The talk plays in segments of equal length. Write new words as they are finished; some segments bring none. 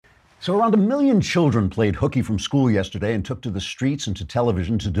So around 1 million children played hooky from school yesterday and took to the streets and to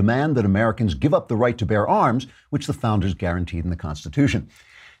television to demand that Americans give up the right to bear arms, which the founders guaranteed in the Constitution.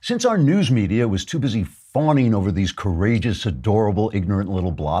 Since our news media was too busy fawning over these courageous, adorable, ignorant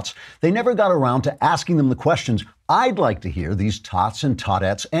little blots, they never got around to asking them the questions I'd like to hear these tots and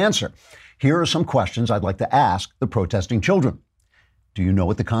totettes answer. Here are some questions I'd like to ask the protesting children. Do you know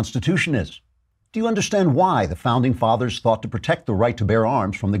what the Constitution is? Do you understand why the Founding Fathers thought to protect the right to bear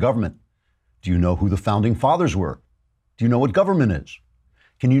arms from the government? Do you know who the Founding Fathers were? Do you know what government is?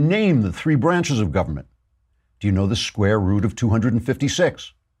 Can you name the 3 branches of government? Do you know the square root of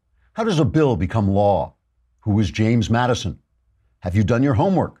 256? How does a bill become law? Who was James Madison? Have you done your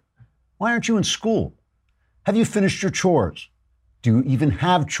homework? Why aren't you in school? Have you finished your chores? Do you even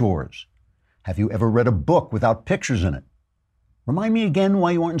have chores? Have you ever read a book without pictures in it? Remind me again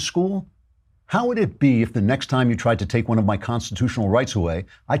why you aren't in school? How would it be if the next time you tried to take one of my constitutional rights away,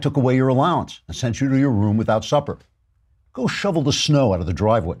 I took away your allowance and sent you to your room without supper? Go shovel the snow out of the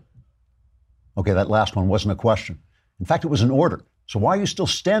driveway. Okay, that last one wasn't a question. In fact, it was an order. So why are you still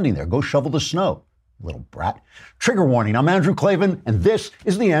standing there? Go shovel the snow, little brat. Trigger warning, I'm Andrew Klavan, and this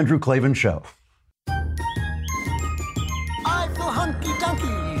is The Andrew Klavan Show. I feel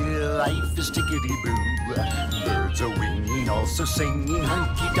hunky-dunky, life is tickety-boo. Birds are winging, also singing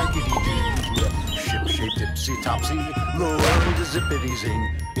hunky-dunky-doo. Ship-shaped, ipsy-topsy, the world is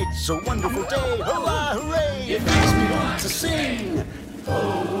zippity-zing. It's a wonderful day, hurrah, hooray! It makes me want to sing.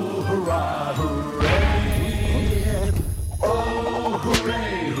 Oh, hurrah, hooray! Oh,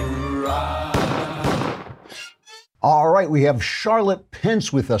 hooray, hurrah! All right, we have Charlotte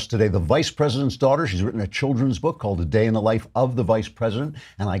Pence with us today, the vice president's daughter. She's written a children's book called A Day in the Life of the Vice President,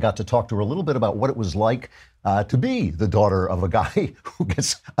 and I got to talk to her a little bit about what it was like to be the daughter of a guy who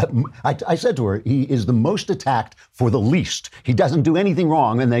gets, I said to her, he is the most attacked for the least. He doesn't do anything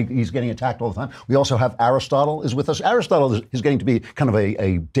wrong, and he's getting attacked all the time. We also have Aristotle is with us. Aristotle is getting to be kind of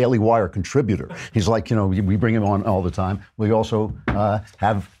a Daily Wire contributor. He's like, we bring him on all the time. We also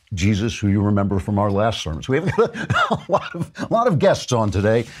have Jesus, who you remember from our last sermon. So we have got a lot of guests on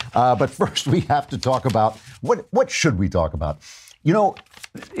today. But first, we have to talk about what should we talk about?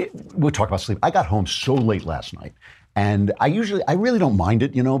 We'll talk about sleep. I got home so late last night. And I really don't mind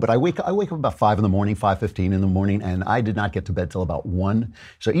it, but I wake up about 5 in the morning, 5:15 in the morning, and I did not get to bed till about 1.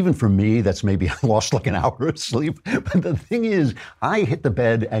 So even for me, that's maybe I lost like an hour of sleep. But the thing is, I hit the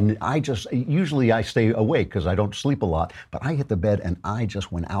bed and usually I stay awake because I don't sleep a lot, but I hit the bed and I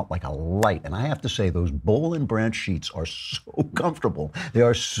just went out like a light. And I have to say, those Boll and Branch sheets are so comfortable. They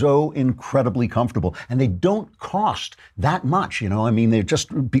are so incredibly comfortable, and they don't cost that much, I mean,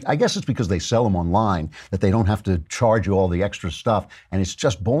 I guess it's because they sell them online that they don't have to charge you all the extra stuff. And it's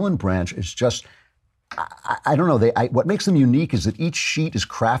just Boll and Branch. It's just, I don't know. What makes them unique is that each sheet is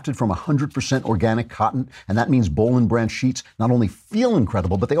crafted from 100% organic cotton. And that means Boll and Branch sheets not only feel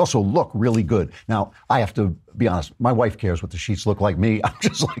incredible, but they also look really good. Now, I have to be honest. My wife cares what the sheets look like me. I'm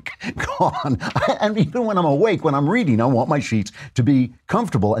just like, gone. And even when I'm awake, when I'm reading, I want my sheets to be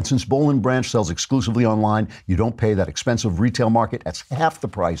comfortable. And since Boll and Branch sells exclusively online, you don't pay that expensive retail market. That's half the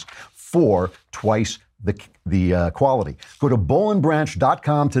price for twice the quality. Go to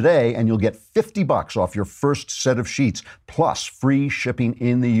bollandbranch.com today and you'll get $50 off your first set of sheets plus free shipping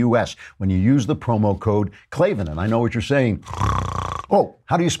in the U.S. when you use the promo code Klavan. And I know what you're saying. Oh,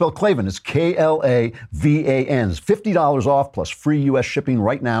 how do you spell Klavan? It's Klavan. It's $50 off plus free U.S. shipping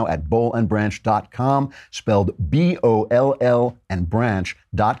right now at bollandbranch.com, spelled B-O-L-L and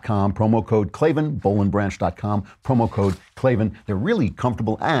branch.com. Promo code Klavan, bollandbranch.com, promo code Klavan. They're really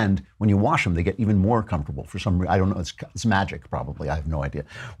comfortable, and when you wash them, they get even more comfortable for some reason. I don't know. It's magic, probably. I have no idea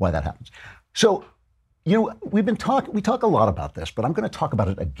why that happens. So, we talk a lot about this, but I'm going to talk about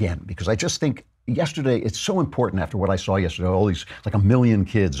it again because I just think yesterday, it's so important after what I saw yesterday, all these, like 1 million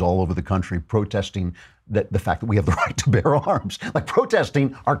kids all over the country protesting the fact that we have the right to bear arms, like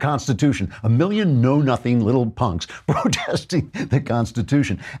protesting our Constitution. 1 million know-nothing little punks protesting the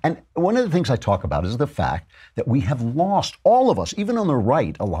Constitution. And one of the things I talk about is the fact that we have lost, all of us, even on the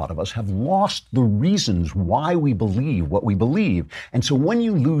right, a lot of us have lost the reasons why we believe what we believe. And so when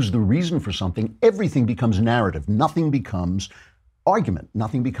you lose the reason for something, everything becomes narrative. Nothing becomes argument.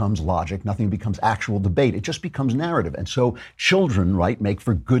 Nothing becomes logic. Nothing becomes actual debate. It just becomes narrative. And so children, right, make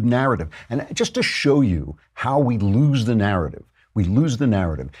for good narrative. And just to show you how we lose the narrative, we lose the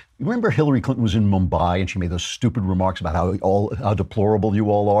narrative. Remember Hillary Clinton was in Mumbai and she made those stupid remarks about how deplorable you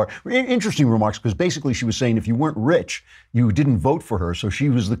all are? Interesting remarks, because basically she was saying if you weren't rich, you didn't vote for her, so she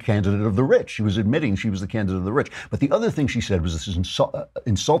was the candidate of the rich. She was admitting she was the candidate of the rich. But the other thing she said was this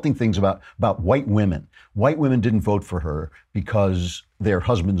insulting things about white women. White women didn't vote for her because their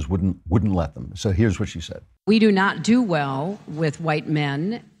husbands wouldn't let them. So here's what she said. We do not do well with white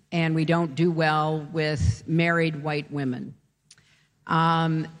men, and we don't do well with married white women.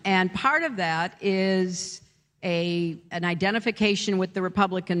 And part of that is an identification with the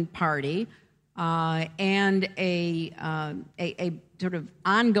Republican Party and a sort of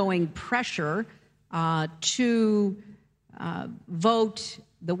ongoing pressure to vote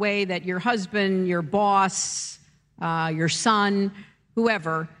the way that your husband, your boss, your son,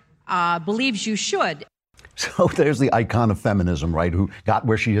 whoever, believes you should. So there's the icon of feminism, right, who got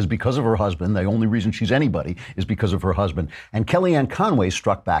where she is because of her husband. The only reason she's anybody is because of her husband. And Kellyanne Conway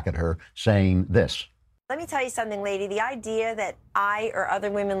struck back at her saying this. Let me tell you something, lady. The idea that I or other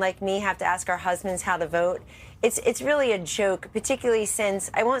women like me have to ask our husbands how to vote, it's really a joke, particularly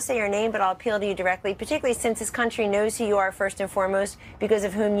since, I won't say your name, but I'll appeal to you directly, particularly since this country knows who you are first and foremost because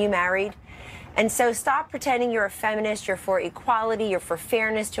of whom you married. And so stop pretending you're a feminist, you're for equality, you're for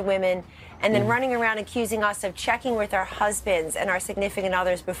fairness to women, and then running around accusing us of checking with our husbands and our significant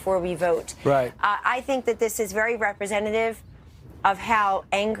others before we vote. Right. I think that this is very representative of how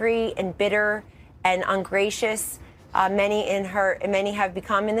angry and bitter and ungracious many have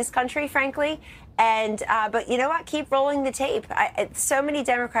become in this country, frankly. And but you know what? Keep rolling the tape. So many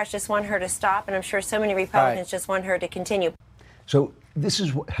Democrats just want her to stop, and I'm sure so many Republicans just want her to continue. So this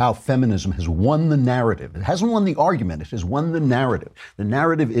is how feminism has won the narrative. It hasn't won the argument. It has won the narrative. The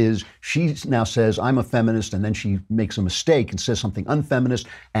narrative is she now says, I'm a feminist, and then she makes a mistake and says something unfeminist,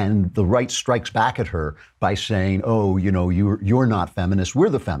 and the right strikes back at her by saying, oh, you know, you're not feminist. We're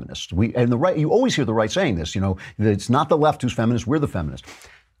the feminists. And the right, you always hear the right saying this, you know, it's not the left who's feminist. We're the feminists.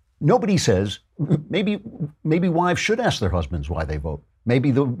 Nobody says, maybe wives should ask their husbands why they vote.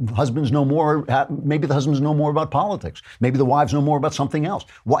 Maybe the husbands know more. Maybe the husbands know more about politics. Maybe the wives know more about something else.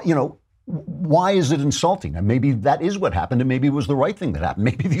 Why is it insulting? And maybe that is what happened, and maybe it was the right thing that happened.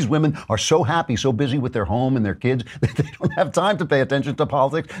 Maybe these women are so happy, so busy with their home and their kids that they don't have time to pay attention to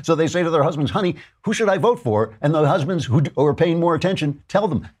politics. So they say to their husbands, honey, who should I vote for? And the husbands who are paying more attention tell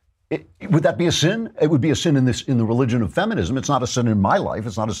them. Would that be a sin? It would be a sin in the religion of feminism. It's not a sin in my life.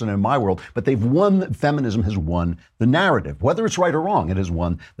 It's not a sin in my world. But feminism has won the narrative. Whether it's right or wrong, it has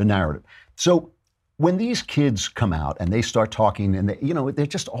won the narrative. So when these kids come out and they start talking, and they're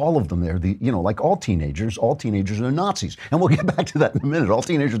just all of them. They're like all teenagers are Nazis. And we'll get back to that in a minute. All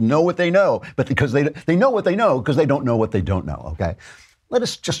teenagers know what they know, but because they know what they know because they don't know what they don't know. Okay, let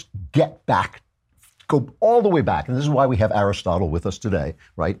us just get back. Go all the way back, and this is why we have Aristotle with us today,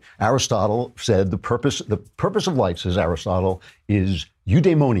 right? Aristotle said the purpose of life, says Aristotle, is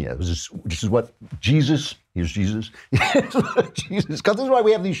eudaimonia, which is what Jesus, here's Jesus, because this is why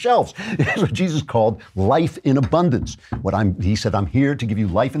we have these shelves. It's what Jesus called life in abundance. He said, I'm here to give you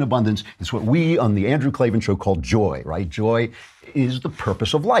life in abundance. It's what we on the Andrew Klavan show call joy, right? Joy is the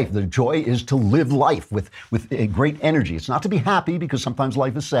purpose of life. The joy is to live life with a great energy. It's not to be happy because sometimes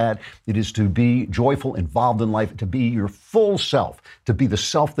life is sad. It is to be joyful, involved in life, to be your full self, to be the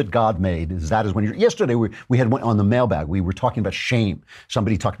self that God made. Yesterday we had one on the mailbag. We were talking about shame.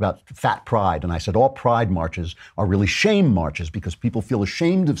 Somebody talked about fat pride, and I said all pride marches are really shame marches because people feel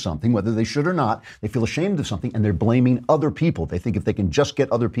ashamed of something, whether they should or not. They feel ashamed of something, and they're blaming other people. They think if they can just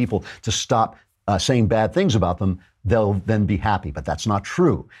get other people to stop saying bad things about them, they'll then be happy. But that's not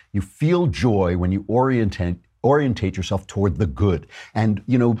true. You feel joy when you orientate yourself toward the good. And,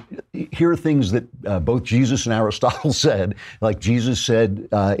 here are things that both Jesus and Aristotle said. Like Jesus said,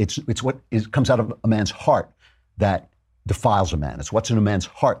 it's what comes out of a man's heart that defiles a man. It's what's in a man's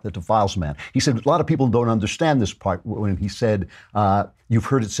heart that defiles a man. He said a lot of people don't understand this part when he said, you've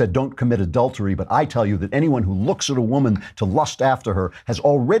heard it said, don't commit adultery, but I tell you that anyone who looks at a woman to lust after her has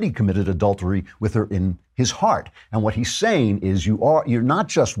already committed adultery with her in his heart. And what he's saying is you're not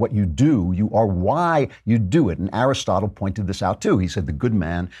just what you do, you are why you do it. And Aristotle pointed this out too. He said the good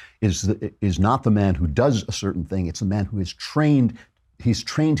man is not the man who does a certain thing, it's the man who is trained. He's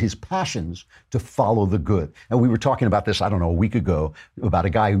trained his passions to follow the good. And we were talking about this, a week ago, about a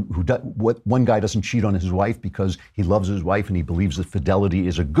guy one guy doesn't cheat on his wife because he loves his wife and he believes that fidelity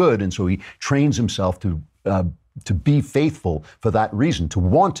is a good. And so he trains himself to to be faithful for that reason, to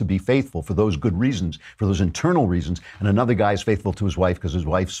want to be faithful for those good reasons, for those internal reasons. And another guy is faithful to his wife because his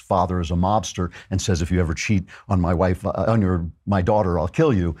wife's father is a mobster and says, if you ever cheat on my wife, my daughter, I'll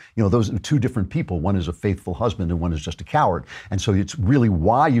kill you. You know, those are two different people. One is a faithful husband and one is just a coward. And so it's really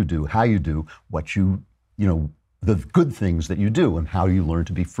why you do, how you do, what you know, the good things that you do and how you learn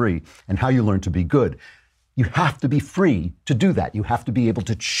to be free and how you learn to be good. You have to be free to do that. You have to be able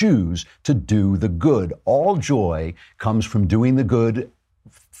to choose to do the good. All joy comes from doing the good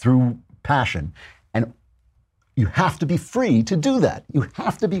through passion. And you have to be free to do that. You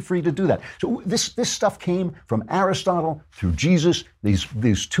have to be free to do that. So this stuff came from Aristotle through Jesus.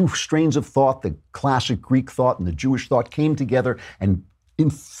 These two strains of thought, the classic Greek thought and the Jewish thought, came together and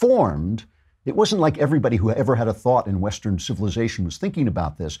informed. It wasn't like everybody who ever had a thought in Western civilization was thinking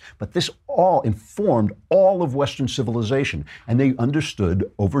about this, but this all informed all of Western civilization. And they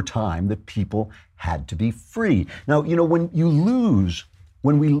understood over time that people had to be free. Now, you know, when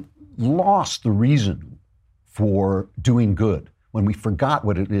we lost the reason for doing good, when we forgot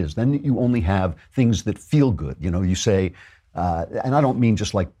what it is, then you only have things that feel good. You know, you say, and I don't mean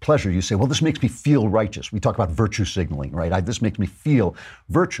just like pleasure. You say, well, this makes me feel righteous. We talk about virtue signaling, right? This makes me feel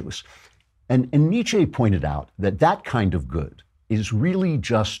virtuous. And Nietzsche pointed out that that kind of good is really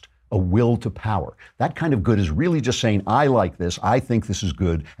just a will to power. That kind of good is really just saying, I like this, I think this is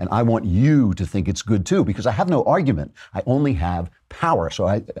good, and I want you to think it's good too, because I have no argument. I only have power, so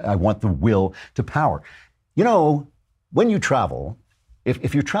I want the will to power. You know, when you travel,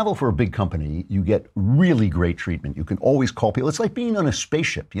 if you travel for a big company, you get really great treatment. You can always call people. It's like being on a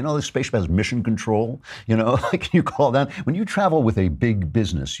spaceship. You know, the spaceship has mission control. You know, like you call that. When you travel with a big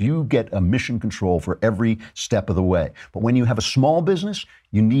business, you get a mission control for every step of the way. But when you have a small business,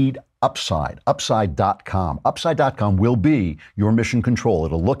 you need Upside.com. Upside.com will be your mission control.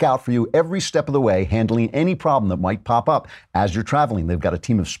 It'll look out for you every step of the way, handling any problem that might pop up as you're traveling. They've got a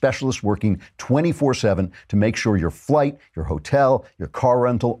team of specialists working 24/7 to make sure your flight, your hotel, your car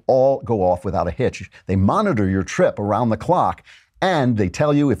rental all go off without a hitch. They monitor your trip around the clock. And they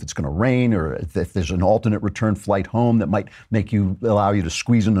tell you if it's going to rain or if there's an alternate return flight home that might allow you to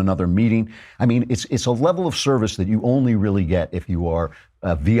squeeze in another meeting. I mean, it's a level of service that you only really get if you are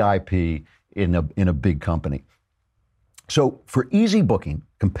a VIP in a big company. So for easy booking,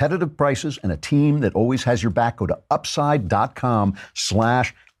 competitive prices, and a team that always has your back, go to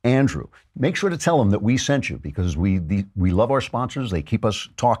upside.com/Andrew. Make sure to tell them that we sent you because we love our sponsors. They keep us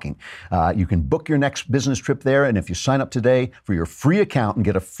talking. You can book your next business trip there, and if you sign up today for your free account and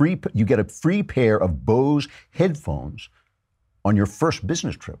get a free pair of Bose headphones on your first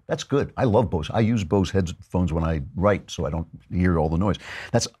business trip. That's good. I love Bose. I use Bose headphones when I write so I don't hear all the noise.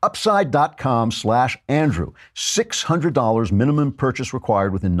 That's upside.com/Andrew. $600 minimum purchase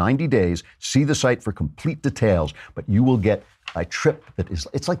required within 90 days. See the site for complete details, but you will get a trip that is,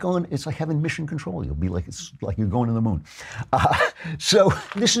 it's like having mission control. You'll be like, it's like you're going to the moon. So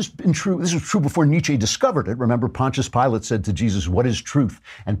this has been true. This was true before Nietzsche discovered it. Remember, Pontius Pilate said to Jesus, what is truth?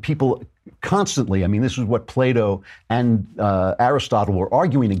 And people constantly, I mean, this is what Plato and Aristotle were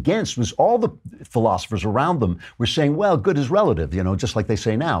arguing against, was all the philosophers around them were saying, well, good is relative, you know, just like they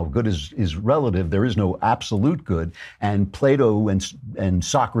say now, good is relative. There is no absolute good. And Plato and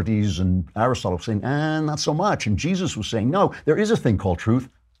Socrates and Aristotle were saying, not so much. And Jesus was saying, no, there is a thing called truth.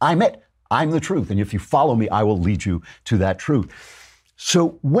 I'm it. I'm the truth. And if you follow me, I will lead you to that truth.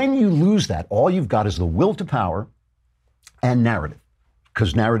 So when you lose that, all you've got is the will to power and narrative,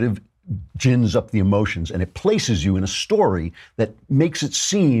 because narrative gins up the emotions and it places you in a story that makes it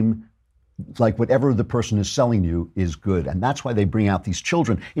seem like whatever the person is selling you is good. And that's why they bring out these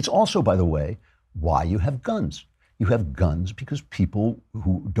children. It's also, by the way, why you have guns. You have guns because people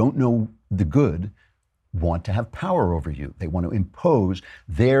who don't know the good want to have power over you. They want to impose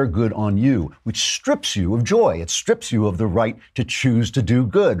their good on you, which strips you of joy. It strips you of the right to choose to do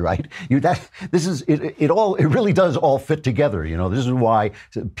good, right? It really does all fit together. You know, this is why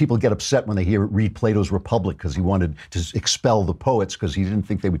people get upset when they read Plato's Republic, because he wanted to expel the poets because he didn't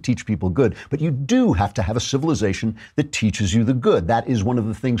think they would teach people good. But you do have to have a civilization that teaches you the good. That is one of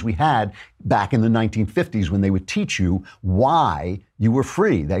the things we had back in the 1950s when they would teach you why you were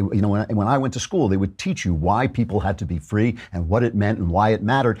free. They, you know, when I went to school, they would teach you why people had to be free and what it meant and why it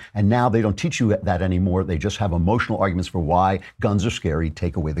mattered. And now they don't teach you that anymore. They just have emotional arguments for why guns are scary.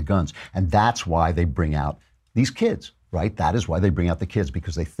 Take away the guns. And that's why they bring out these kids, right? That is why they bring out the kids,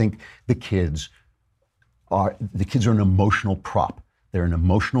 because they think the kids are an emotional prop. They're an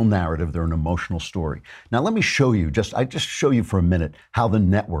emotional narrative. They're an emotional story. Now, let me show you, I just show you for a minute how the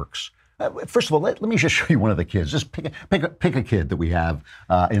networks. First of all, let me just show you one of the kids. Just pick a kid that we have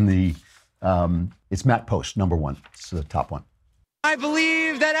in the It's Matt Post, number one. It's the top one. I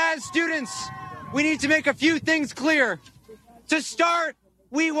believe that as students, we need to make a few things clear. To start,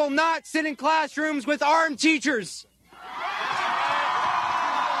 we will not sit in classrooms with armed teachers.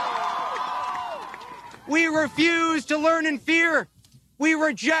 We refuse to learn in fear. We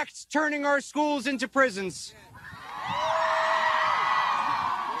reject turning our schools into prisons.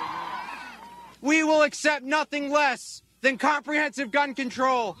 We will accept nothing less than comprehensive gun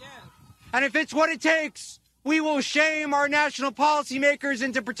control. And if it's what it takes, we will shame our national policymakers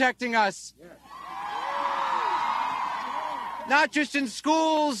into protecting us. Not just in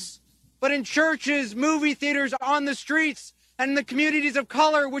schools, but in churches, movie theaters, on the streets, and in the communities of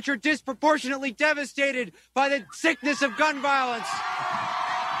color, which are disproportionately devastated by the sickness of gun violence.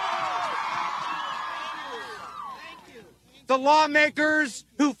 The lawmakers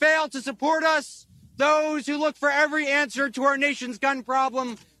who fail to support us, those who look for every answer to our nation's gun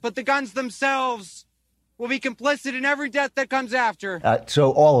problem, but the guns themselves, will be complicit in every death that comes after.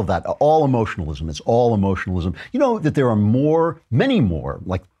 So all of that, all emotionalism, it's all emotionalism. You know that there are many more,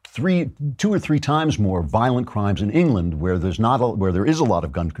 like 2 or 3 times more violent crimes in England where there is a lot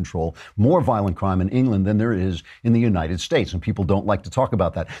of gun control, more violent crime in England than there is in the United States. And people don't like to talk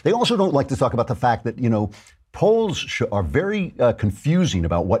about that. They also don't like to talk about the fact that, polls are very confusing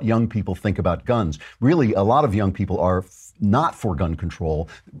about what young people think about guns. Really, a lot of young people are not for gun control.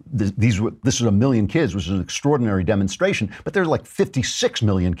 This is 1 million kids, which is an extraordinary demonstration, but there's like 56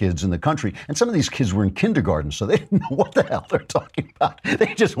 million kids in the country, and some of these kids were in kindergarten, so they didn't know what the hell they're talking about.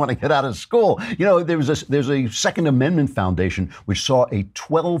 They just want to get out of school. There's a Second Amendment Foundation which saw a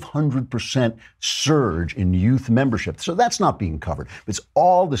 1,200% surge in youth membership, so that's not being covered. It's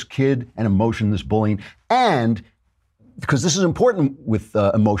all this kid and emotion, this bullying, and because this is important with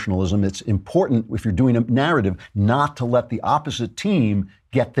emotionalism, it's important if you're doing a narrative not to let the opposite team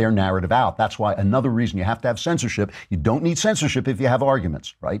get their narrative out. That's why another reason you have to have censorship. You don't need censorship if you have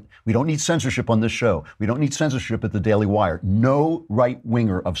arguments, right? We don't need censorship on this show. We don't need censorship at the Daily Wire. No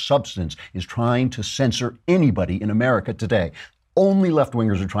right-winger of substance is trying to censor anybody in America today. Only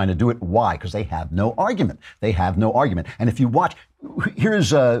left-wingers are trying to do it. Why? Because they have no argument. They have no argument. And if you watch,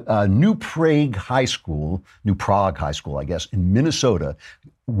 here's a New Prague High School, I guess, in Minnesota.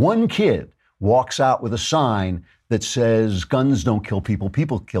 One kid walks out with a sign that says, guns don't kill people,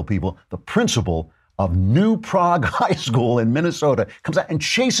 people kill people. The principal of New Prague High School in Minnesota comes out and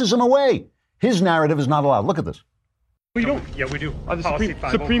chases him away. His narrative is not allowed. Look at this. We don't. Yeah, we do. The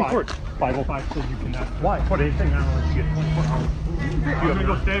Supreme Court. 505 says you cannot. Why? Put anything on unless you get 24 hours. I'm going to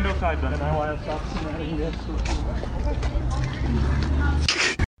go stand outside then. And I will stop.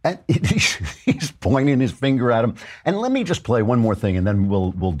 And he's pointing his finger at him. And let me just play one more thing, and then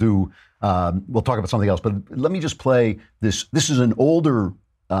we'll talk about something else. But let me just play this. This is an older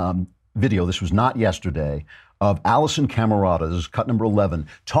video. This was not yesterday. Of Alison Camerata, this is cut number 11,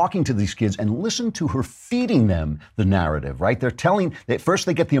 talking to these kids, and listen to her feeding them the narrative, right? First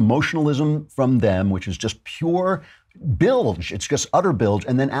they get the emotionalism from them, which is just pure bilge. It's just utter bilge.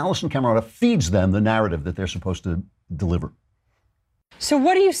 And then Alison Camerata feeds them the narrative that they're supposed to deliver. So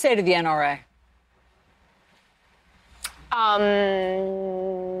what do you say to the NRA?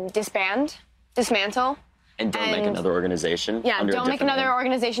 Disband, dismantle. And don't make another organization. Yeah, don't make another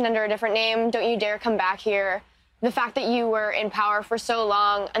organization under a different name. Don't you dare come back here. The fact that you were in power for so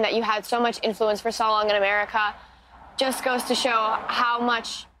long and that you had so much influence for so long in America just goes to show how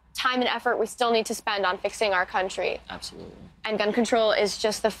much time and effort we still need to spend on fixing our country. Absolutely. And gun control is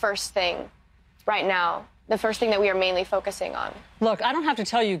just the first thing right now, the first thing that we are mainly focusing on. Look, I don't have to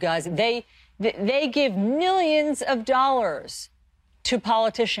tell you guys, they give millions of dollars to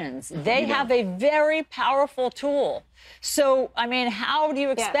politicians. They have a very powerful tool. So, I mean, how do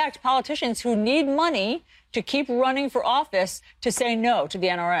you expect politicians who need money to keep running for office to say no to the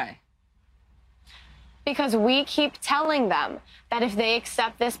NRA? Because we keep telling them that if they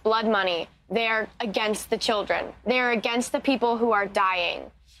accept this blood money, they're against the children. They're against the people who are dying.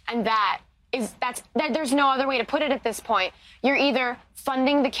 And there's no other way to put it at this point. You're either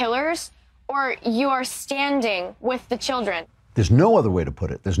funding the killers or you are standing with the children. There's no other way to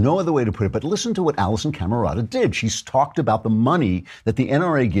put it. But listen to what Alison Camerata did. She's talked about the money that the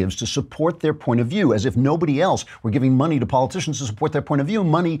NRA gives to support their point of view, as if nobody else were giving money to politicians to support their point of view.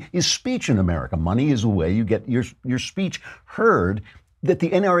 Money is speech in America. Money is a way you get your speech heard. that the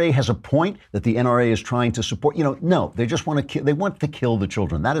NRA has a point, that the NRA is trying to support. No, they just want to they want to kill the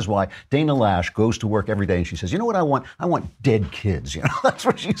children. That is why Dana Lash goes to work every day and she says, you know what I want? I want dead kids. That's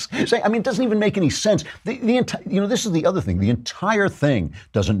what she's saying. I mean, it doesn't even make any sense. This is the other thing. The entire thing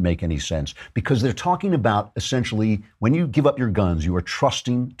doesn't make any sense because they're talking about essentially when you give up your guns, you are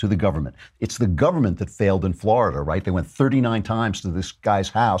trusting to the government. It's the government that failed in Florida, right? They went 39 times to this guy's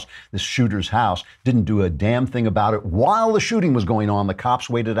house, this shooter's house, didn't do a damn thing about it while the shooting was going on. The cops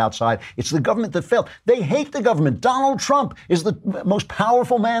waited outside. It's the government that failed. They hate the government. Donald Trump is the most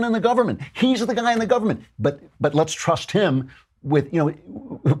powerful man in the government. He's the guy in the government. But let's trust him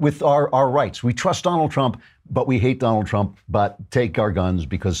with our rights. We trust Donald Trump, but we hate Donald Trump, but take our guns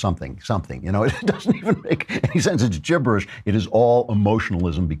because something. It doesn't even make any sense. It's gibberish. It is all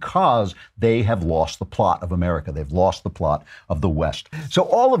emotionalism because they have lost the plot of America. They've lost the plot of the West. So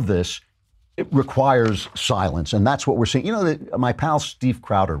all of this, it requires silence, and that's what we're seeing. My pal Steve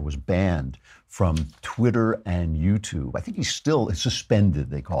Crowder was banned from Twitter and YouTube. I think he's still suspended,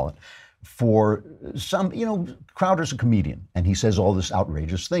 they call it, for some, Crowder's a comedian, and he says all this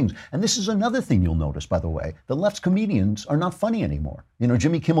outrageous things. And this is another thing you'll notice, by the way. The left's comedians are not funny anymore.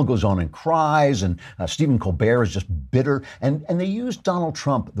 Jimmy Kimmel goes on and cries, and Stephen Colbert is just bitter. And they use Donald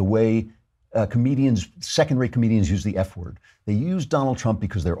Trump the way second-rate comedians use the F word. They use Donald Trump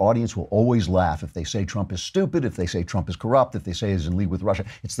because their audience will always laugh if they say Trump is stupid, if they say Trump is corrupt, if they say he's in league with Russia.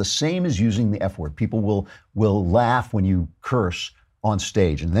 It's the same as using the F word. People will laugh when you curse on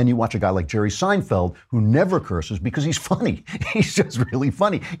stage. And then you watch a guy like Jerry Seinfeld who never curses because he's funny. He's just really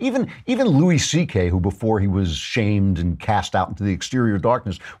funny. Even Louis C.K., who before he was shamed and cast out into the exterior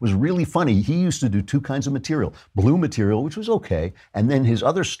darkness, was really funny. He used to do two kinds of material. Blue material, which was okay, and then his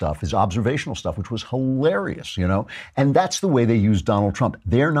other stuff, his observational stuff, which was hilarious, And that's the way they use Donald Trump.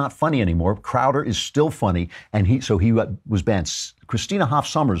 They're not funny anymore. Crowder is still funny, and he was banned. Christina Hoff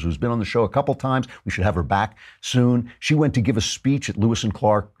Sommers, who's been on the show a couple times, we should have her back soon. She went to give a speech at Lewis and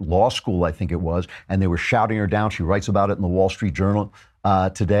Clark Law School, I think it was, and they were shouting her down. She writes about it in the Wall Street Journal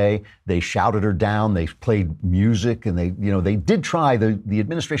today. They shouted her down. They played music, and they did try. The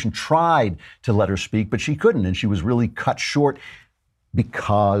administration tried to let her speak, but she couldn't, and she was really cut short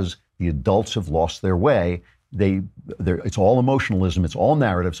because the adults have lost their way. It's all emotionalism. It's all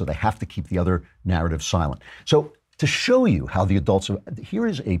narrative, so they have to keep the other narrative silent. So to show you how the adults are, here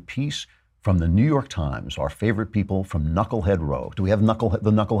is a piece from the New York Times, our favorite people from Knucklehead Row. Do we have the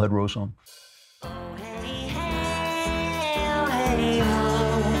Knucklehead Row song? Oh, hey, hey, oh, hey,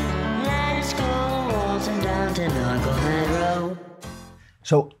 ho, let's go waltzing down to Knucklehead Row.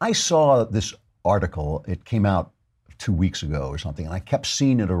 So I saw this article. It came out 2 weeks ago or something, and I kept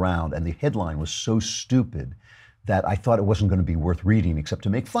seeing it around, and the headline was so stupid that I thought it wasn't going to be worth reading except to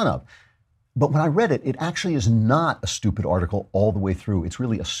make fun of. But when I read it, it actually is not a stupid article all the way through. It's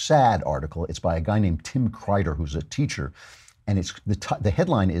really a sad article. It's by a guy named Tim Kreider, who's a teacher. And it's the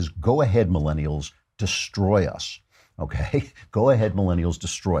headline is, "Go ahead, millennials, destroy us." Okay? Go ahead, millennials,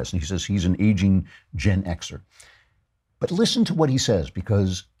 destroy us. And he says he's an aging Gen Xer. But listen to what he says,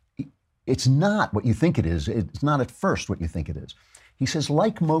 because it's not what you think it is. It's not at first what you think it is. He says,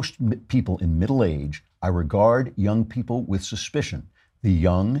 like most people in middle age, I regard young people with suspicion. The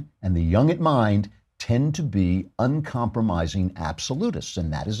young and the young at mind tend to be uncompromising absolutists,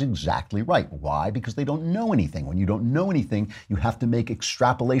 and that is exactly right. Why? Because they don't know anything. When you don't know anything, you have to make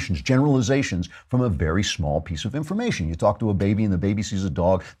extrapolations, generalizations from a very small piece of information. You talk to a baby and the baby sees a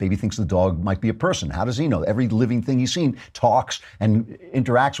dog. Baby thinks the dog might be a person. How does he know? Every living thing he's seen talks and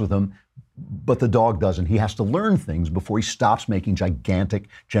interacts with him, but the dog doesn't. He has to learn things before he stops making gigantic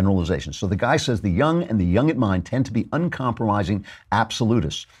generalizations. So the guy says the young and the young at mind tend to be uncompromising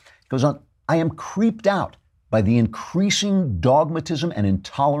absolutists. He goes on, I am creeped out by the increasing dogmatism and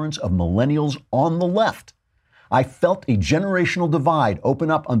intolerance of millennials on the left. I felt a generational divide open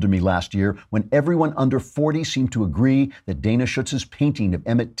up under me last year when everyone under 40 seemed to agree that Dana Schutz's painting of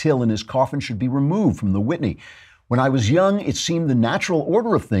Emmett Till in his coffin should be removed from the Whitney. When I was young, it seemed the natural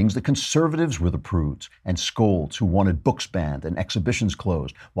order of things that conservatives were the prudes and scolds who wanted books banned and exhibitions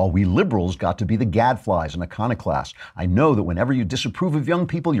closed, while we liberals got to be the gadflies and iconoclasts. I know that whenever you disapprove of young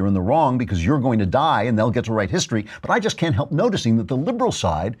people, you're in the wrong because you're going to die and they'll get to write history, but I just can't help noticing that the liberal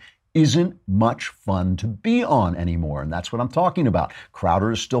side isn't much fun to be on anymore. And that's what I'm talking about.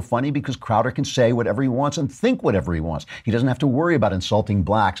 Crowder is still funny because Crowder can say whatever he wants and think whatever he wants. He doesn't have to worry about insulting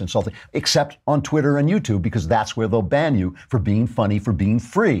blacks, except on Twitter and YouTube, because that's where they'll ban you for being funny, for being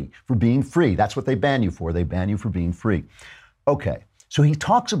free. That's what they ban you for. They ban you for being free. Okay, so he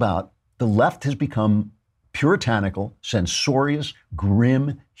talks about the left has become puritanical, censorious,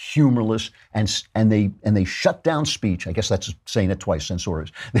 grim, humorless, and they shut down speech. I guess that's saying it twice,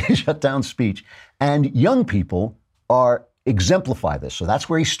 censorious. They shut down speech. And young people exemplify this. So that's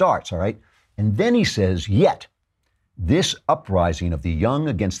where he starts, all right? And then he says, yet, this uprising of the young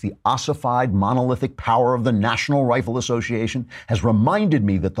against the ossified, monolithic power of the National Rifle Association has reminded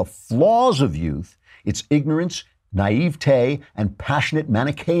me that the flaws of youth, its ignorance, naivete, and passionate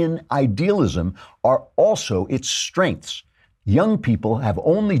Manichaean idealism are also its strengths. Young people have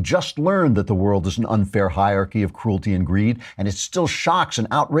only just learned that the world is an unfair hierarchy of cruelty and greed, and it still shocks and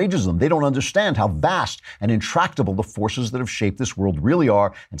outrages them. They don't understand how vast and intractable the forces that have shaped this world really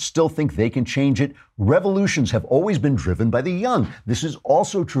are, and still think they can change it. Revolutions have always been driven by the young. This is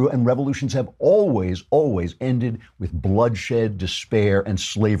also true, and revolutions have always, always ended with bloodshed, despair, and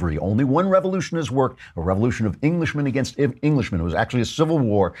slavery. Only one revolution has worked, a revolution of Englishmen against Englishmen. It was actually a civil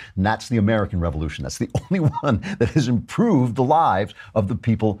war, and that's the American Revolution. That's the only one that has improved the lives of the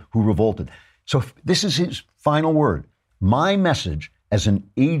people who revolted. So this is his final word. My message as an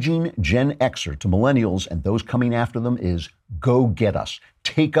aging Gen Xer to millennials and those coming after them is, go get us.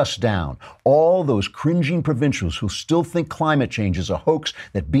 Take us down. All those cringing provincials who still think climate change is a hoax,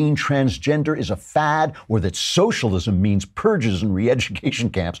 that being transgender is a fad, or that socialism means purges and re-education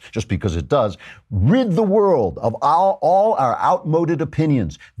camps, just because it does. Rid the world of all our outmoded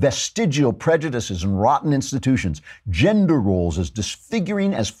opinions, vestigial prejudices and rotten institutions, gender roles as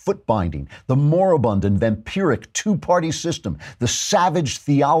disfiguring as foot binding, the moribund and vampiric two-party system, the savage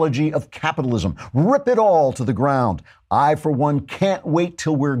theology of capitalism. Rip it all to the ground. I, for one, can't wait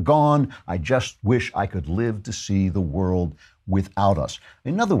till we're gone. I just wish I could live to see the world without us.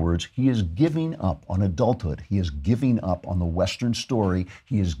 In other words, he is giving up on adulthood. He is giving up on the Western story.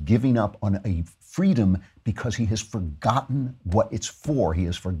 He is giving up on a freedom because he has forgotten what it's for. He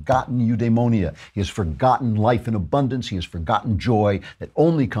has forgotten eudaimonia. He has forgotten life in abundance. He has forgotten joy that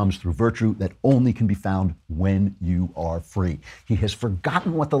only comes through virtue, that only can be found when you are free. He has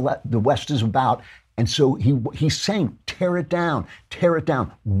forgotten what the West is about. And so he's saying, tear it down, tear it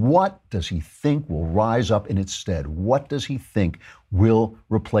down. What does he think will rise up in its stead? What does he think will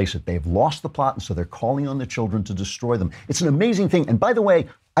replace it? They've lost the plot, and so they're calling on the children to destroy them. It's an amazing thing. And by the way,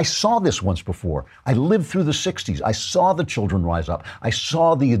 I saw this once before. I lived through the 60s. I saw the children rise up. I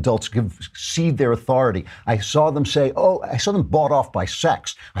saw the adults cede their authority. I saw them say, I saw them bought off by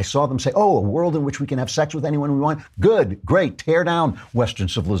sex. I saw them say, a world in which we can have sex with anyone we want. Good, great, tear down Western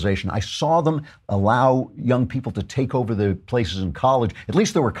civilization. I saw them allow young people to take over the places in college. At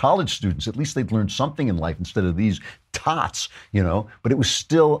least there were college students. At least they'd learned something in life instead of these tots, but it was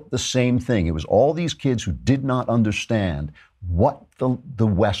still the same thing. It was all these kids who did not understand what the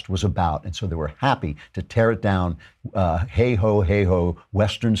West was about. And so they were happy to tear it down. Hey ho,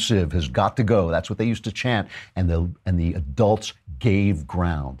 Western Civ has got to go. That's what they used to chant. And the adults gave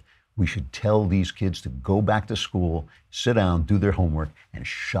ground. We should tell these kids to go back to school, sit down, do their homework, and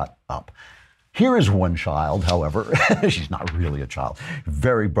shut up. Here is one child, however, she's not really a child,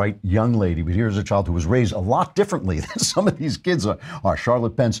 very bright young lady, but here's a child who was raised a lot differently than some of these kids are.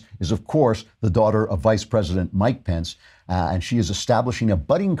 Charlotte Pence is, of course, the daughter of Vice President Mike Pence, and she is establishing a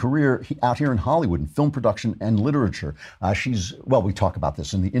budding career out here in Hollywood in film production and literature. We talk about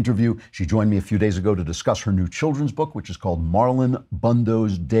this in the interview. She joined me a few days ago to discuss her new children's book, which is called Marlon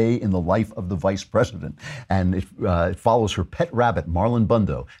Bundo's Day in the Life of the Vice President. And it follows her pet rabbit, Marlon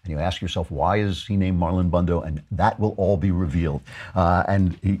Bundo. And you ask yourself, why is he named Marlon Bundo? And that will all be revealed.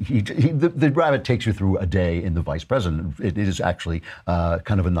 The rabbit takes you through a day in the Vice President. It is actually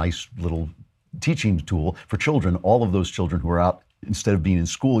kind of a nice little teaching tool for children. All of those children who are out, instead of being in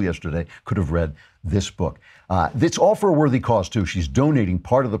school yesterday, could have read this book. It's all for a worthy cause, too. She's donating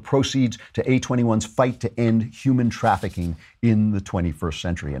part of the proceeds to A21's fight to end human trafficking in the 21st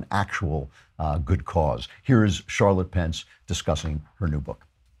century, an actual good cause. Here is Charlotte Pence discussing her new book.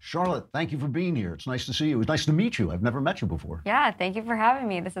 Charlotte, thank you for being here. It's nice to see you. It's nice to meet you. I've never met you before. Yeah, thank you for having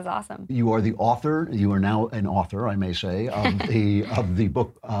me. This is awesome. You are the author. You are now an author, I may say, of the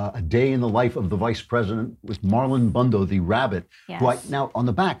book A Day in the Life of the Vice President with Marlon Bundo, the rabbit. Yes. Now, on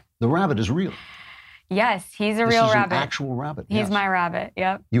the back, the rabbit is real. Yes, he's a real rabbit. An actual rabbit. He's my rabbit.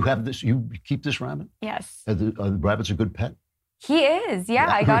 Yep. You have this. You keep this rabbit. Yes. Are the rabbits a good pet? He is. Yeah,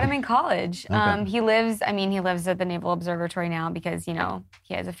 I got him in college. Okay. He lives at the Naval Observatory now because, he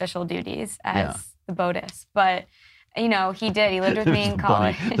has official duties as the BOTUS. But, he did. He lived with me in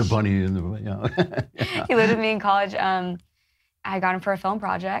college. The bunny in the, yeah. He lived with me in college. I got him for a film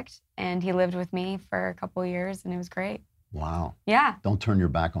project, and he lived with me for a couple of years, and it was great. Wow. Yeah. Don't turn your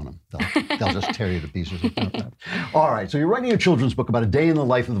back on them. They'll just tear you to pieces. All right. So you're writing a children's book about a day in the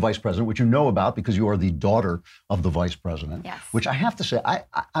life of the vice president, which you know about because you are the daughter of the vice president. Yes. Which I have to say,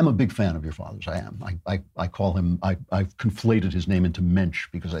 I'm a big fan of your father's. I am. I call him. I've conflated his name into Mensch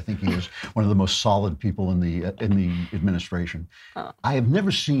because I think he is one of the most solid people in the administration. Oh. I have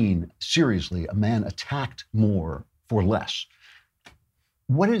never seen seriously a man attacked more for less.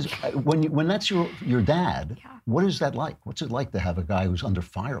 What is when that's your dad? Yeah. What is that like? What's it like to have a guy who's under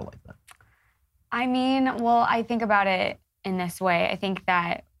fire like that? I mean, well, I think about it in this way. I think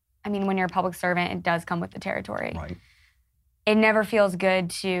that, when you're a public servant, it does come with the territory. Right. It never feels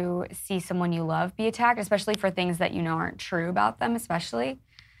good to see someone you love be attacked, especially for things that you know aren't true about them, especially.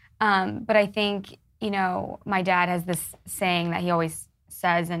 But I think, my dad has this saying that he always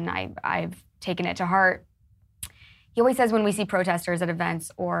says, and I've taken it to heart. He always says when we see protesters at events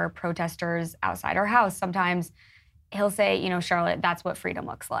or protesters outside our house, sometimes he'll say, Charlotte, that's what freedom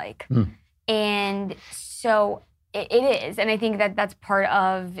looks like. And so it is. And I think that that's part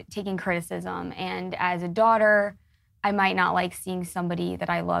of taking criticism. And as a daughter, I might not like seeing somebody that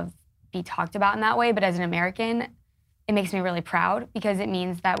I love be talked about in that way. But as an American, it makes me really proud because it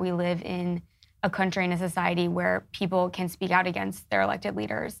means that we live in a country and a society where people can speak out against their elected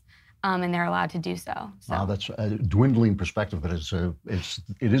leaders. And they're allowed to do so. Wow, that's a dwindling perspective, but it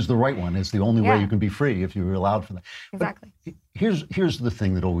is the right one. It's the only way you can be free if you're allowed for that. Exactly. But here's the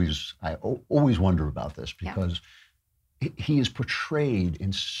thing that I always wonder about this because he is portrayed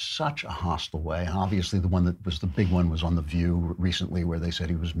in such a hostile way. And obviously, the one that was the big one was on The View recently, where they said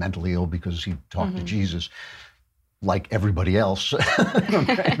he was mentally ill because he talked to Jesus, like everybody else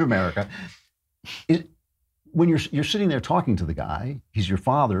in America. When you're sitting there talking to the guy, he's your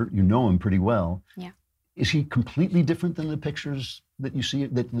father, you know him pretty well. Yeah. Is he completely different than the pictures that you see,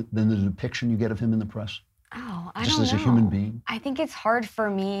 than the depiction you get of him in the press? Oh, I Just don't as know. a human being? I think it's hard for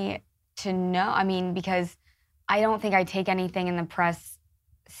me to know. Because I don't think I take anything in the press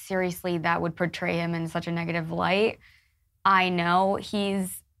seriously that would portray him in such a negative light. I know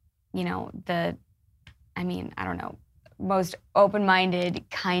he's, most open-minded,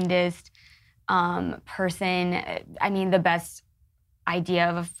 kindest, person. The best idea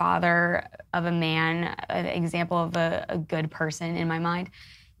of a father, of a man, an example of a good person in my mind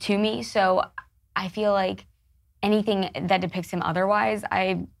to me. So I feel like anything that depicts him otherwise,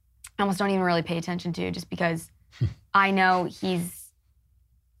 I almost don't even really pay attention to just because I know he's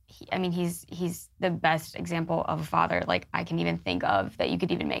the best example of a father like I can even think of that you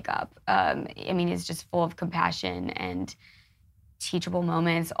could even make up. He's just full of compassion and teachable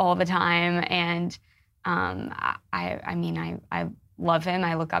moments all the time, and I love him.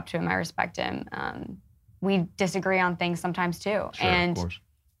 I look up to him. I respect him. We disagree on things sometimes too, Sure, and of course.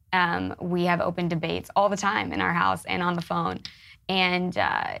 We have open debates all the time in our house and on the phone. And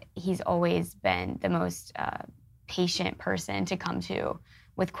he's always been the most patient person to come to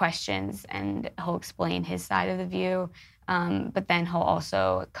with questions, and he'll explain his side of the view, but then he'll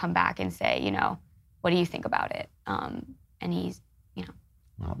also come back and say, what do you think about it? And he's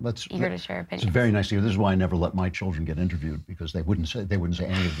Well, eager to share opinions. It's very nice to hear. This is why I never let my children get interviewed because they wouldn't say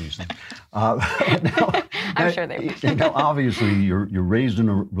any of these things. I'm sure they would. Now, obviously, you're raised in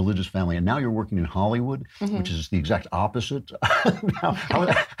a religious family, and now you're working in Hollywood, which is the exact opposite. Now, how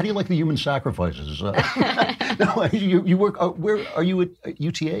do you like the human sacrifices? No, you work. Where are you at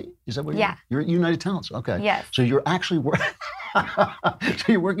UTA? Is that where you're at United Talents? Okay. Yes. So you're actually so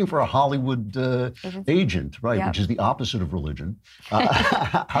you're working for a Hollywood agent, right? Yep. Which is the opposite of religion.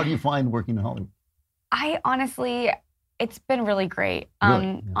 How do you find working in Hollywood? It's been really great. Really?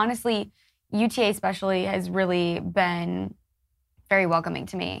 Yeah. Honestly, UTA especially has really been very welcoming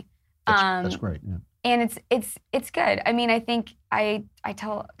to me. That's great. Yeah. And it's good. I think I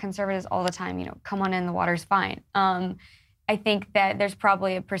tell conservatives all the time, come on in, the water's fine. I think that there's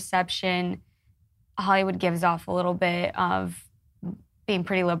probably a perception Hollywood gives off a little bit of being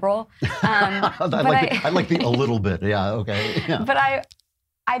pretty liberal. I like the a little bit. Yeah. Okay. Yeah. But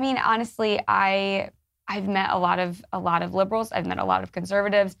honestly, I've met a lot of liberals. I've met a lot of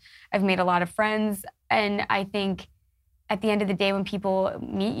conservatives. I've made a lot of friends, and I think at the end of the day, when people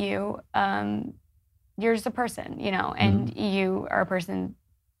meet you, you're just a person, and you are a person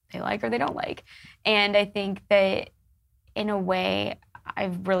they like or they don't like. And I think that in a way,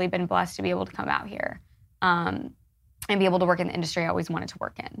 I've really been blessed to be able to come out here and be able to work in the industry I always wanted to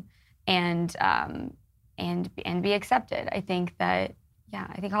work in, and be accepted. I think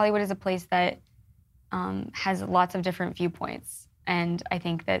Hollywood is a place that has lots of different viewpoints, and I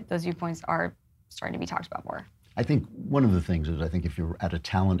think that those viewpoints are starting to be talked about more. I think one of the things is, I think if you're at a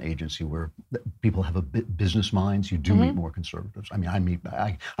talent agency where people have a business minds, you do meet more conservatives. I mean,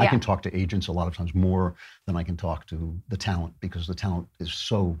 I can talk to agents a lot of times more than I can talk to the talent, because the talent is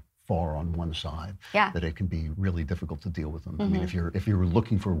so far on one side that it can be really difficult to deal with them. I mean, if you're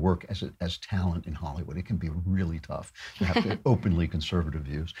looking for work as talent in Hollywood, it can be really tough to have openly conservative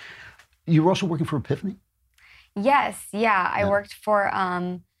views. You were also working for Epiphany? Yes, I worked for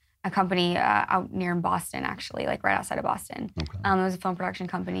a company out near Boston, actually, like right outside of Boston. Okay. It was a film production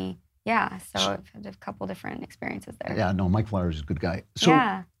company. Yeah, so I've had a couple different experiences there. Yeah, no, Mike Flowers is a good guy.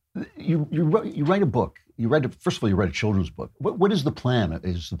 So you write a book. First of all, you write a children's book. What is the plan?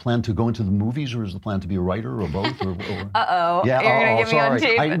 Is the plan to go into the movies, or is the plan to be a writer, or both? Uh-oh. Yeah, you're going to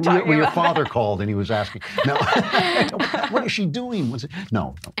get me on tape. When your father called and he was asking, no, what is she doing?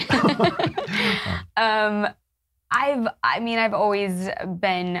 No. I've always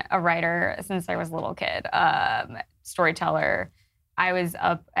been a writer since I was a little kid, storyteller. I was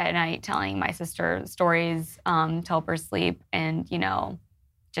up at night telling my sister stories to help her sleep, and,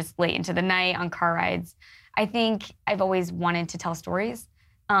 just late into the night on car rides. I think I've always wanted to tell stories.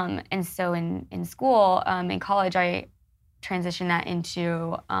 And so in school, in college, I transitioned that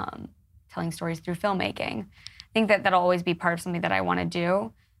into telling stories through filmmaking. I think that that'll always be part of something that I want to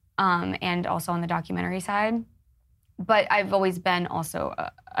do, and also on the documentary side. But I've always been also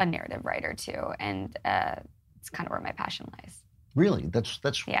a narrative writer too, and it's kind of where my passion lies. Really? That's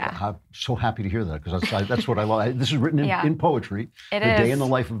I'm so happy to hear that, because that's what I love. This is written in poetry. The Day in the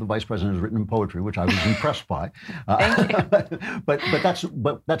Life of the Vice President is written in poetry, which I was impressed by. Thank you.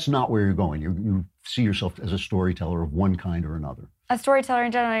 But that's not where you're going. You see yourself as a storyteller of one kind or another. A storyteller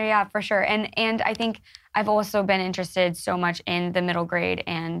in general, yeah, for sure. And I think I've also been interested so much in the middle grade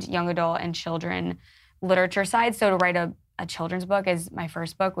and young adult and children literature side. So to write a children's book as my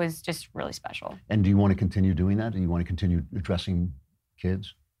first book was just really special. And do you want to continue doing that? Do you want to continue addressing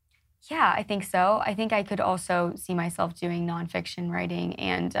kids? Yeah, I think so. I think I could also see myself doing nonfiction writing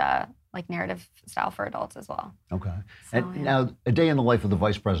and like narrative style for adults as well. Okay. So, and now, A Day in the Life of the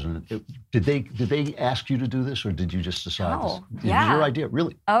Vice President, did they ask you to do this, or did you just decide this? No. It was your idea,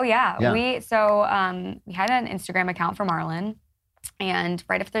 really? Oh, yeah. We had an Instagram account for Marlon, and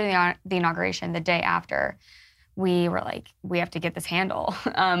right after the inauguration, the day after, we were like, we have to get this handle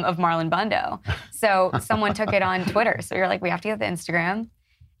of Marlon Bundo. So someone took it on Twitter. So we were like, we have to get the Instagram.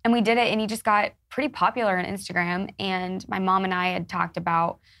 And we did it, and he just got pretty popular on Instagram. And my mom and I had talked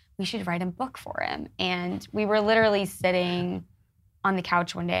about we should write a book for him. And we were literally sitting on the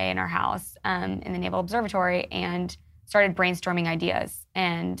couch one day in our house in the Naval Observatory and started brainstorming ideas.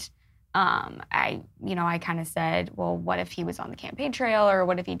 And I kind of said, well, what if he was on the campaign trail, or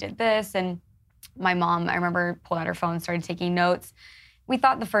what if he did this? And my mom, I remember, pulled out her phone, started taking notes. We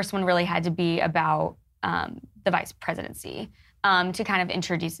thought the first one really had to be about the vice presidency, to kind of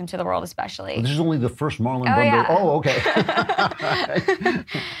introduce him to the world, especially. Well, this is only the first Marlon Bundo. Yeah. Oh, okay.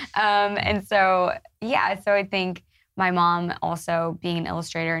 And so I think my mom, also being an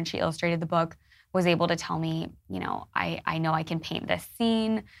illustrator, and she illustrated the book, was able to tell me, I know I can paint this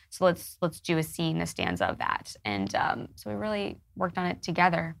scene, so let's do a scene, a stanza of that. And so we really worked on it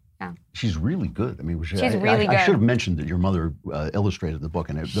together. Yeah. She's really good. I mean, she's really good. I should have mentioned that your mother illustrated the book,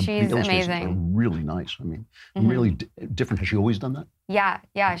 and the illustrations amazing. are really nice. I mean, really different. Has she always done that?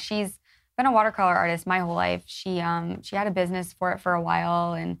 Yeah. She's been a watercolor artist my whole life. She had a business for it for a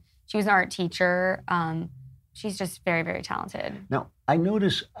while, and she was an art teacher. She's just very, very talented. Now, I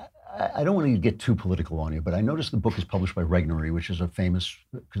notice, I don't want to get too political on you, but I noticed the book is published by Regnery, which is a famous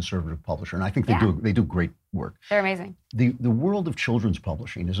conservative publisher, and I think they do great work. They're amazing. The world of children's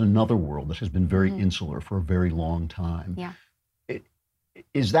publishing is another world that has been very insular for a very long time. Yeah. Do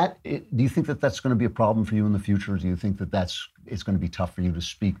you think that that's going to be a problem for you in the future? Do you think that it's going to be tough for you to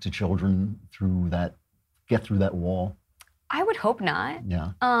speak to children get through that wall? I would hope not.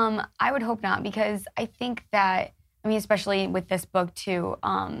 Yeah. I would hope not, because I think that, especially with this book too,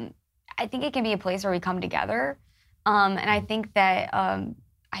 I think it can be a place where we come together. And I think that,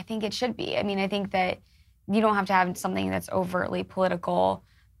 I think it should be. I think that you don't have to have something that's overtly political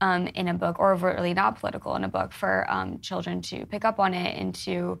in a book, or overtly not political in a book, for children to pick up on it and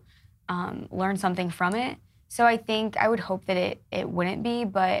to learn something from it. So I would hope that it wouldn't be,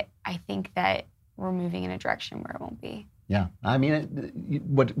 but I think that we're moving in a direction where it won't be. Yeah,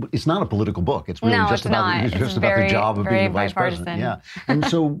 it's not a political book. It's really just about the job of being the vice president. Yeah, and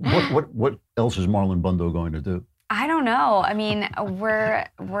so what else is Marlon Bundo going to do? I don't know.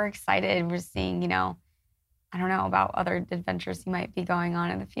 We're excited. We're seeing, I don't know about other adventures he might be going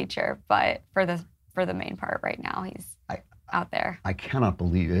on in the future, but for the main part right now, he's. out there. I cannot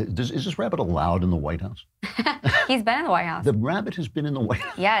believe it. Is this rabbit allowed in the White House? He's been in the White House. The rabbit has been in the White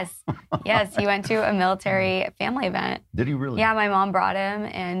House? Yes. Yes, he went to a military family event. Did he really? Yeah, my mom brought him,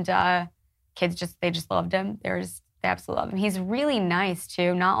 and kids they just loved him. They absolutely love him. He's really nice,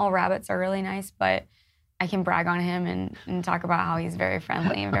 too. Not all rabbits are really nice, but I can brag on him and talk about how he's very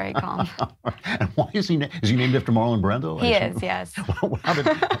friendly and very calm. And why is he named after Marlon Brando? He is, yes.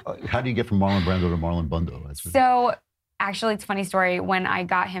 How do you get from Marlon Brando to Marlon Bundo? So, actually, it's a funny story. When I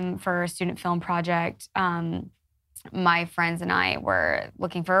got him for a student film project, my friends and I were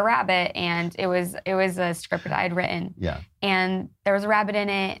looking for a rabbit, and it was a script that I had written. Yeah. And there was a rabbit in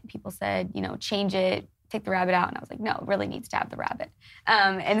it. People said, change it, take the rabbit out. And I was like, no, it really needs to have the rabbit.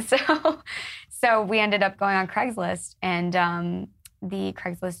 And so we ended up going on Craigslist, and the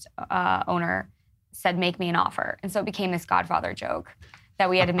Craigslist owner said, make me an offer. And so it became this Godfather joke that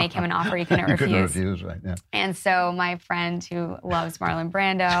we had to make him an offer he couldn't refuse. Couldn't refuse, right, yeah. And so my friend who loves Marlon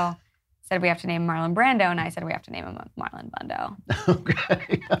Brando said we have to name Marlon Brando, and I said we have to name him Marlon Bundo.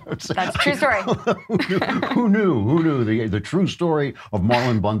 Okay. That's a true story. Who knew? The true story of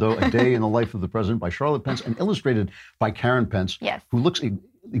Marlon Bundo, A Day in the Life of the President by Charlotte Pence and illustrated by Karen Pence, yes, who looks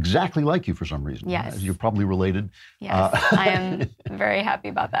exactly like you for some reason. Yes. You're probably related. Yes, I am very happy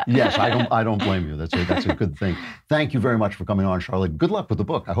about that. Yes, I don't blame you. That's a good thing. Thank you very much for coming on, Charlotte. Good luck with the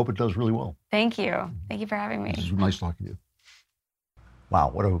book. I hope it does really well. Thank you. Thank you for having me. It was nice talking to you. Wow,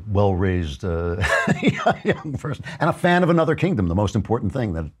 what a well-raised young person, and a fan of Another Kingdom. The most important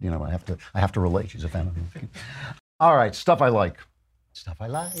thing that I have to relate. She's a fan of Another Kingdom. All right, stuff I like. Stuff I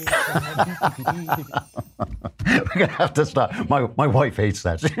like. We're gonna have to stop. My wife hates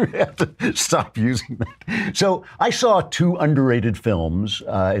that. So we have to stop using that. So I saw 2 underrated films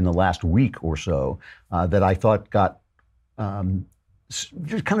in the last week or so that I thought got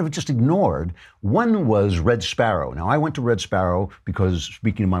just ignored. One was Red Sparrow. Now, I went to Red Sparrow because,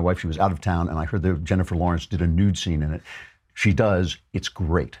 speaking to my wife, she was out of town, and I heard that Jennifer Lawrence did a nude scene in it. She does. It's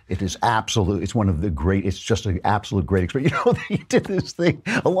great. It is absolute. It's one of the great. It's just an absolute great experience. He did this thing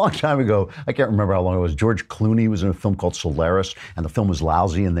a long time ago. I can't remember how long it was. George Clooney was in a film called Solaris, and the film was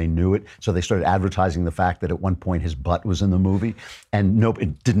lousy, and they knew it. So they started advertising the fact that at one point his butt was in the movie, and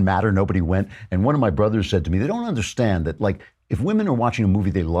it didn't matter. Nobody went. And one of my brothers said to me, they don't understand that, if women are watching a movie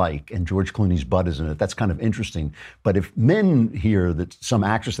they like and George Clooney's butt is in it, that's kind of interesting. But if men hear that some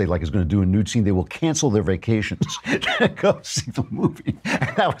actress they like is going to do a nude scene, they will cancel their vacations to go see the movie.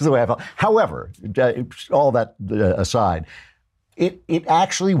 And that was the way I felt. However, all that aside, it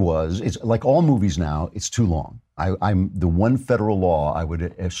actually was. It's like all movies now. It's too long. I'm the one federal law I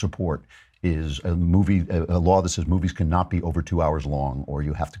would support is a law that says movies cannot be over 2 hours long, or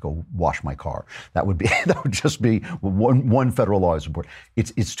you have to go wash my car. That would just be one federal law I support.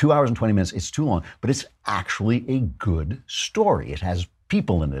 It's 2 hours and 20 minutes. It's too long, but it's actually a good story. It has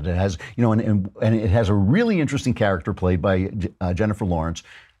people in it. It has, and it has a really interesting character played by Jennifer Lawrence,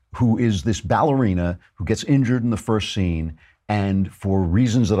 who is this ballerina who gets injured in the first scene, and for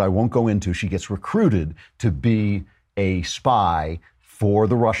reasons that I won't go into, she gets recruited to be a spy for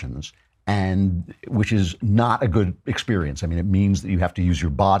the Russians. And which is not a good experience. I mean, it means that you have to use your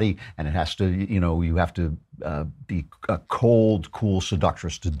body, and it has to, you have to be a cold, cool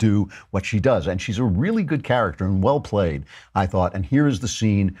seductress to do what she does. And she's a really good character and well played, I thought. And here is the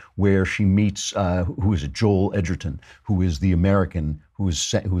scene where she meets, who is it, Joel Edgerton, who is the American who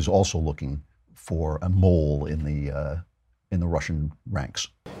is also looking for a mole in the Russian ranks.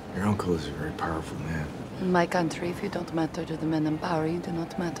 Your uncle is a very powerful man. In my country, if you don't matter to the men in power, you do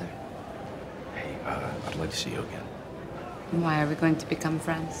not matter. I'd like to see you again. Why are we going to become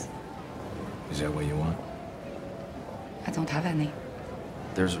friends? Is that what you want? I don't have any.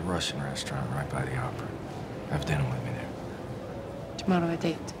 There's a Russian restaurant right by the opera. Have dinner with me there. Tomorrow at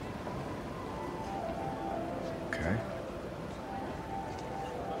 8. Okay.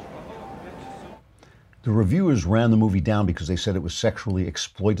 The reviewers ran the movie down because they said it was sexually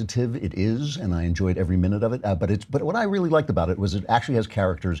exploitative. It is, and I enjoyed every minute of it. But what I really liked about it was it actually has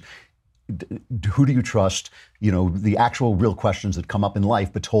characters. Who do you trust? The actual real questions that come up in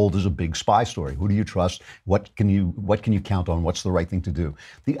life, but told as a big spy story. Who do you trust? What can you count on? What's the right thing to do?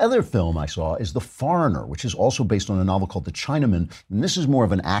 The other film I saw is The Foreigner, which is also based on a novel called The Chinaman. And this is more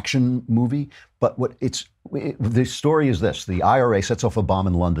of an action movie. But the story is this: the IRA sets off a bomb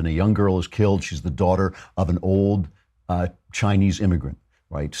in London. A young girl is killed. She's the daughter of an old Chinese immigrant.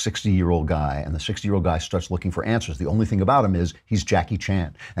 Right, 60-year-old guy, and the 60-year-old guy starts looking for answers. The only thing about him is he's Jackie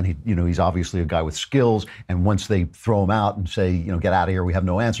Chan, and he's obviously a guy with skills. And once they throw him out and say, get out of here, we have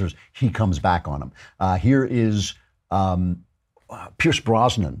no answers, he comes back on him. Here is Pierce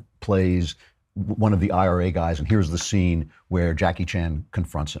Brosnan plays one of the IRA guys, and here's the scene where Jackie Chan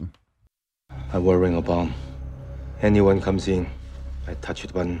confronts him. I will ring a bomb. Anyone comes in, I touch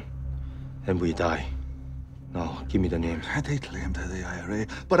the button, and we die. Now, give me the names. They claim they're the IRA,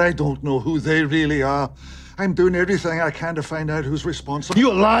 but I don't know who they really are. I'm doing everything I can to find out who's responsible.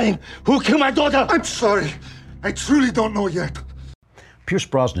 You're lying! Who killed my daughter? I'm sorry. I truly don't know yet. Pierce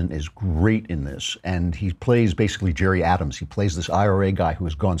Brosnan is great in this, and he plays basically Jerry Adams. He plays this IRA guy who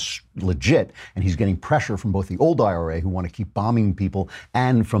has gone legit, and he's getting pressure from both the old IRA, who want to keep bombing people,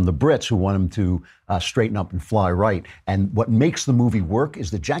 and from the Brits, who want him to straighten up and fly right. And what makes the movie work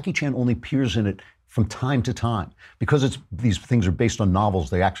is that Jackie Chan only appears in it from time to time. Because these things are based on novels,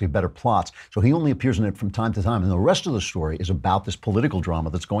 they actually have better plots. So he only appears in it from time to time. And the rest of the story is about this political drama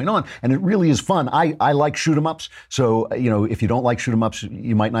that's going on. And it really is fun. I like shoot-'em-ups. So, if you don't like shoot-'em-ups,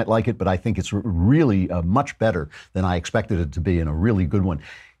 you might not like it. But I think it's really much better than I expected it to be, and a really good one.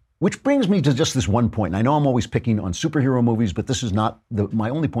 Which brings me to just this one point. And I know I'm always picking on superhero movies, but this is not my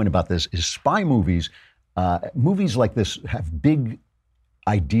only point about this is spy movies. Movies like this have big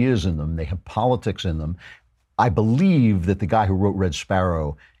ideas in them. They have politics in them. I believe that the guy who wrote Red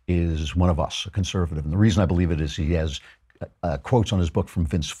Sparrow is one of us, a conservative. And the reason I believe it is he has quotes on his book from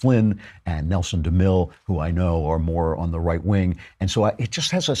Vince Flynn and Nelson DeMille, who I know are more on the right wing. And so it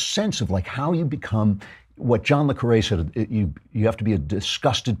just has a sense of like how you become what John le Carré said, you have to be a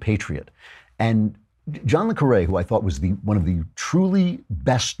disgusted patriot. And John le Carré, who I thought was one of the truly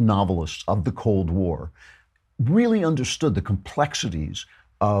best novelists of the Cold War, really understood the complexities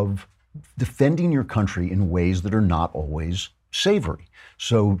of defending your country in ways that are not always savory.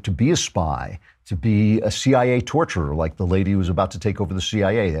 So to be a spy, to be a CIA torturer, like the lady who was about to take over the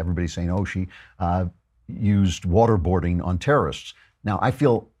CIA, everybody's saying, oh, she used waterboarding on terrorists. Now, I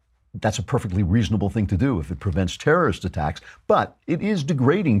feel that's a perfectly reasonable thing to do if it prevents terrorist attacks, but it is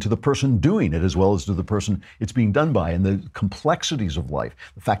degrading to the person doing it as well as to the person it's being done by. And the complexities of life,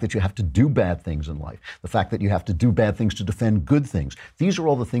 the fact that you have to do bad things in life, the fact that you have to do bad things to defend good things, these are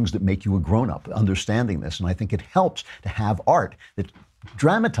all the things that make you a grown-up, understanding this. And I think it helps to have art that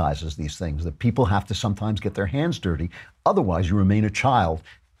dramatizes these things, that people have to sometimes get their hands dirty. Otherwise, you remain a child.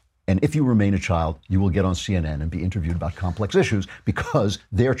 And if you remain a child, you will get on CNN and be interviewed about complex issues because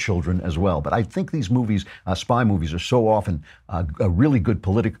they're children as well. But I think these movies, spy movies, are so often a really good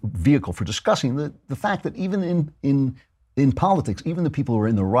political vehicle for discussing the fact that even in politics, even the people who are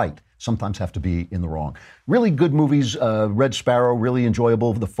in the right sometimes have to be in the wrong. Really good movies. Red Sparrow, really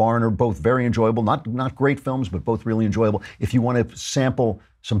enjoyable. The Foreigner, both very enjoyable. Not great films, but both really enjoyable. If you want to sample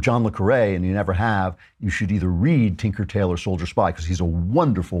some John le Carré, and you never have, you should either read Tinker, Tailor, Soldier, Spy, because he's a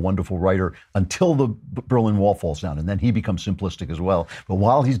wonderful, wonderful writer until the Berlin Wall falls down, and then he becomes simplistic as well. But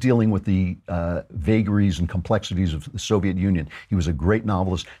while he's dealing with the vagaries and complexities of the Soviet Union, he was a great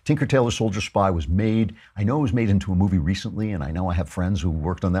novelist. Tinker, Tailor, Soldier, Spy was made, I know it was made into a movie recently, and I know I have friends who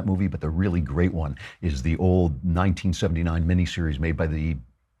worked on that movie, but the really great one is the old 1979 miniseries made by the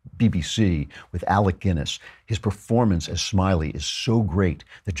BBC with Alec Guinness. His performance as Smiley is so great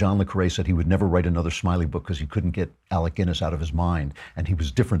that John le Carré said he would never write another Smiley book because he couldn't get Alec Guinness out of his mind. And he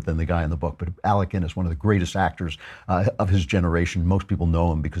was different than the guy in the book. But Alec Guinness, one of the greatest actors of his generation. Most people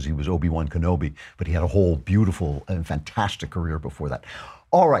know him because he was Obi-Wan Kenobi, but he had a whole beautiful and fantastic career before that.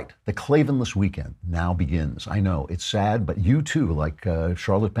 All right, the Klavanless weekend now begins. I know, it's sad, but you too, like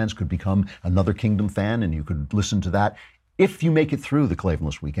Charlotte Pence, could become another Kingdom fan, and you could listen to that. If you make it through the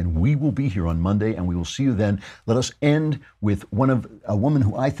Klavanless weekend, we will be here on Monday, and we will see you then. Let us end with a woman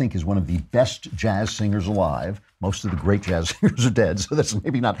who I think is one of the best jazz singers alive. Most of the great jazz singers are dead, so that's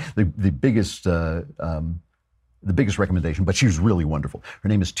maybe not the biggest recommendation, but she was really wonderful. Her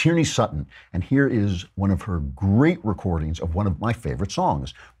name is Tierney Sutton, and here is one of her great recordings of one of my favorite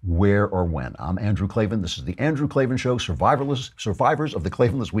songs, Where or When. I'm Andrew Klavan. This is the Andrew Klavan Show. Survivors of the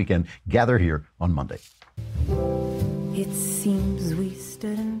Klavanless weekend gather here on Monday. It seems we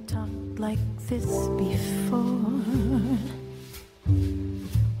stood and talked like this before.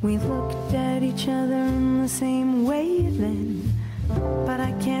 We looked at each other in the same way then, but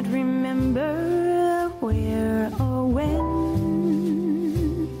I can't remember where or when.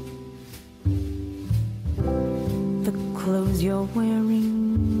 The clothes you're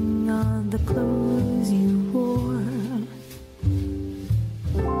wearing are the clothes you wore.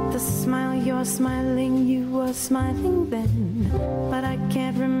 The smile you're smiling, you were smiling then, but I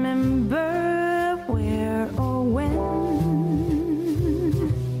can't remember where or when.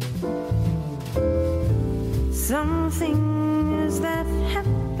 Some things that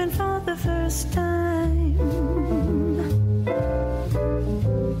happen for the first time,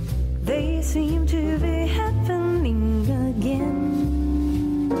 they seem to be happening again.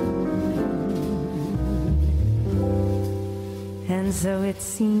 And so it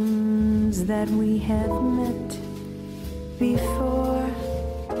seems that we have met before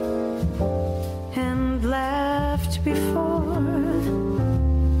and laughed before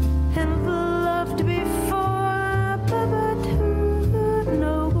and loved before, but who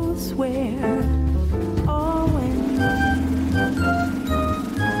knows where or when?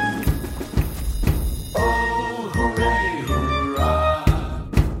 Oh, hooray, hurrah!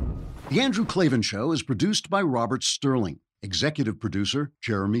 The Andrew Klavan Show is produced by Robert Sterling. Executive producer,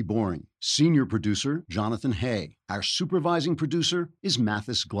 Jeremy Boring. Senior producer, Jonathan Hay. Our supervising producer is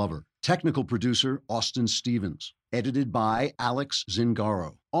Mathis Glover. Technical producer, Austin Stevens. Edited by Alex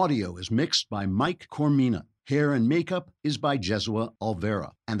Zingaro. Audio is mixed by Mike Cormina. Hair and makeup is by Jesua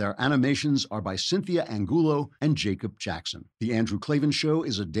Alvera. And our animations are by Cynthia Angulo and Jacob Jackson. The Andrew Klavan Show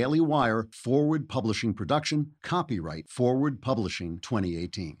is a Daily Wire Forward Publishing production. Copyright Forward Publishing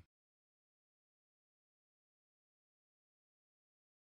 2018.